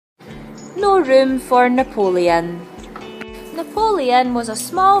No room for Napoleon. Napoleon was a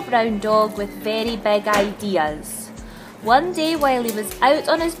small brown dog with very big ideas. One day while he was out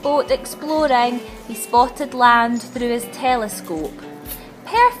on his boat exploring, he spotted land through his telescope.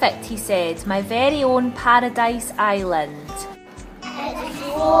 "Perfect," he said, "my very own paradise island."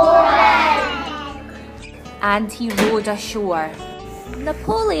 Exploring! And he rowed ashore.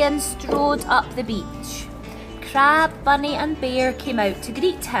 Napoleon strode up the beach. Crab, Bunny and Bear came out to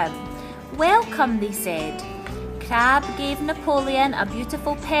greet him. "Welcome," they said. Crab gave Napoleon a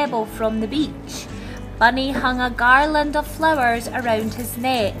beautiful pebble from the beach. Bunny hung a garland of flowers around his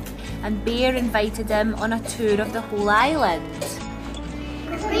neck, and Bear invited him on a tour of the whole island.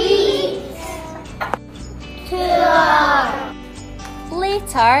 Great tour!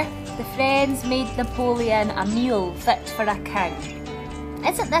 Later, the friends made Napoleon a meal fit for a king.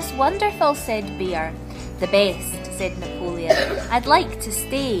 "Isn't this wonderful?" said Bear. "The best," said Napoleon. "I'd like to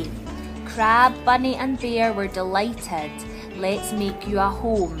stay." Crab, Bunny and Bear were delighted. "Let's make you a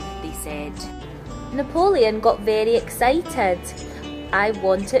home," they said. Napoleon got very excited. "I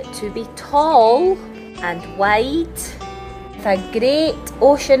want it to be tall and wide with a great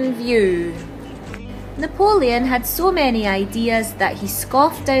ocean view." Napoleon had so many ideas that he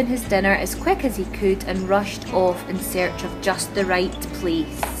scoffed down his dinner as quick as he could and rushed off in search of just the right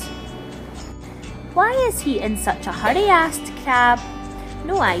place. "Why is he in such a hurry?" asked Crab.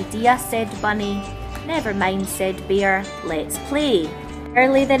 "No idea," said Bunny. "Never mind," said Bear. "Let's play."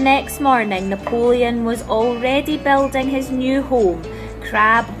 Early the next morning, Napoleon was already building his new home.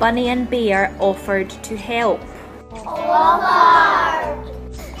 Crab, Bunny and Bear offered to help.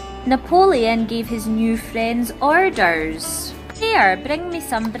 Napoleon gave his new friends orders. "Bear, bring me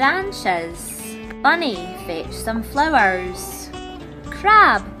some branches. Bunny, fetch some flowers.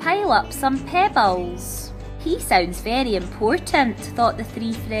 Crab, pile up some pebbles." He sounds very important, thought the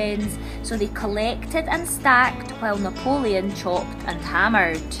three friends, so they collected and stacked while Napoleon chopped and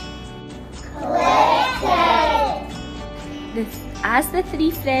hammered. As the three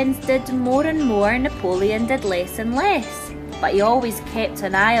friends did more and more, Napoleon did less and less, but he always kept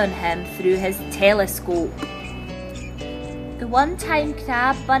an eye on him through his telescope. The one time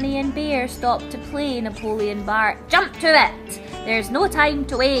Crab, Bunny and Bear stopped to play, Napoleon barked, "Jump to it! There's no time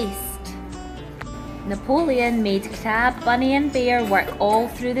to waste." Napoleon made Crab, Bunny and Bear work all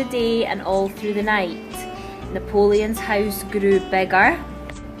through the day and all through the night. Napoleon's house grew bigger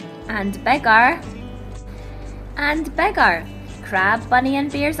and bigger and bigger. Crab, Bunny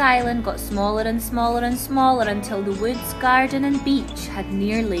and Bear's island got smaller and smaller and smaller until the woods, garden and beach had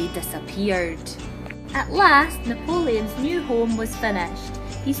nearly disappeared. At last, Napoleon's new home was finished.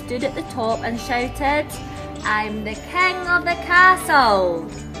 He stood at the top and shouted, "I'm the king of the castle!"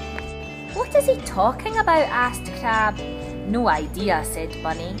 "What is he talking about?" asked Crab. "No idea," said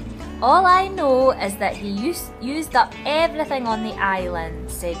Bunny. "All I know is that he used up everything on the island,"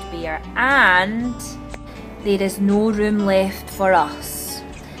 said Bear, "and there is no room left for us."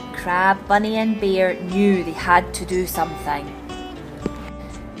 Crab, Bunny and Bear knew they had to do something.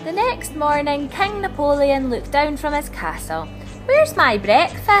 The next morning, King Napoleon looked down from his castle. "Where's my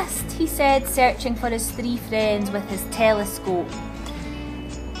breakfast?" he said, searching for his three friends with his telescope.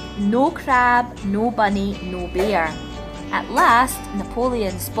 No Crab, no Bunny, no Bear. At last,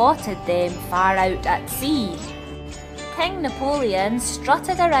 Napoleon spotted them far out at sea. King Napoleon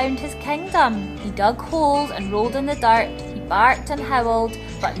strutted around his kingdom. He dug holes and rolled in the dirt. He barked and howled,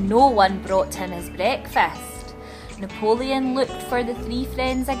 but no one brought him his breakfast. Napoleon looked for the three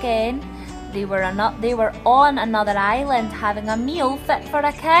friends again. They were on another island having a meal fit for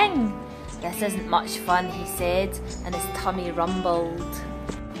a king. "This isn't much fun," he said, and his tummy rumbled.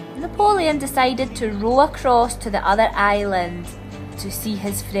 Napoleon decided to row across to the other island to see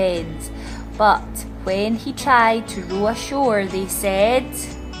his friends, but when he tried to row ashore, they said,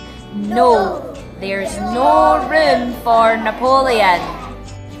 "No, there's no room for Napoleon."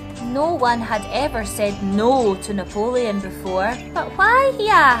 No one had ever said no to Napoleon before. "But why?" he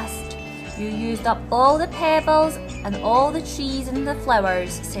asked. "You used up all the pebbles and all the trees and the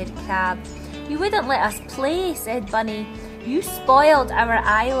flowers," said Crab. "You wouldn't let us play," said Bunny. "You spoiled our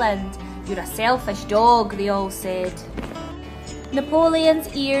island. You're a selfish dog," they all said. Napoleon's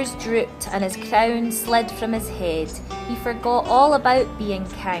ears drooped and his crown slid from his head. He forgot all about being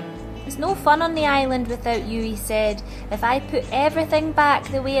king. "It's no fun on the island without you," he said. "If I put everything back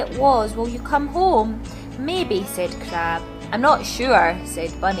the way it was, will you come home?" "Maybe," said Crab. "I'm not sure,"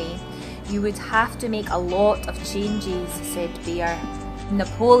 said Bunny. "You would have to make a lot of changes," said Bear.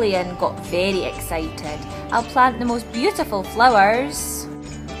 Napoleon got very excited. "I'll plant the most beautiful flowers.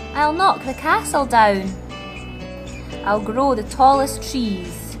 I'll knock the castle down. I'll grow the tallest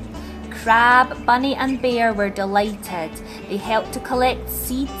trees." Crab, Bunny and Bear were delighted. They helped to collect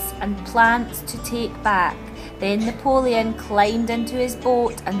seeds and plants to take back. Then Napoleon climbed into his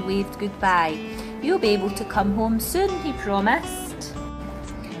boat and waved goodbye. "You'll be able to come home soon," he promised.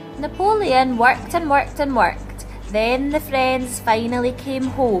 Napoleon worked and worked and worked. Then the friends finally came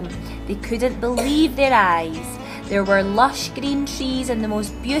home. They couldn't believe their eyes. There were lush green trees and the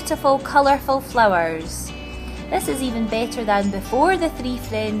most beautiful, colourful flowers. "This is even better than before," the three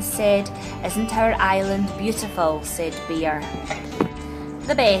friends said. "Isn't our island beautiful?" said Bear.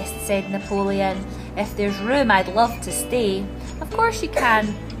 "The best," said Napoleon. "If there's room, I'd love to stay." "Of course you can,"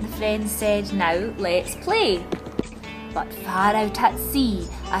 the friends said. "Now let's play." But far out at sea,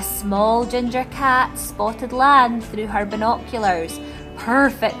 a small ginger cat spotted land through her binoculars.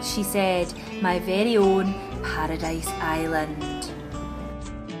 "Perfect," she said. "My very own Paradise Island."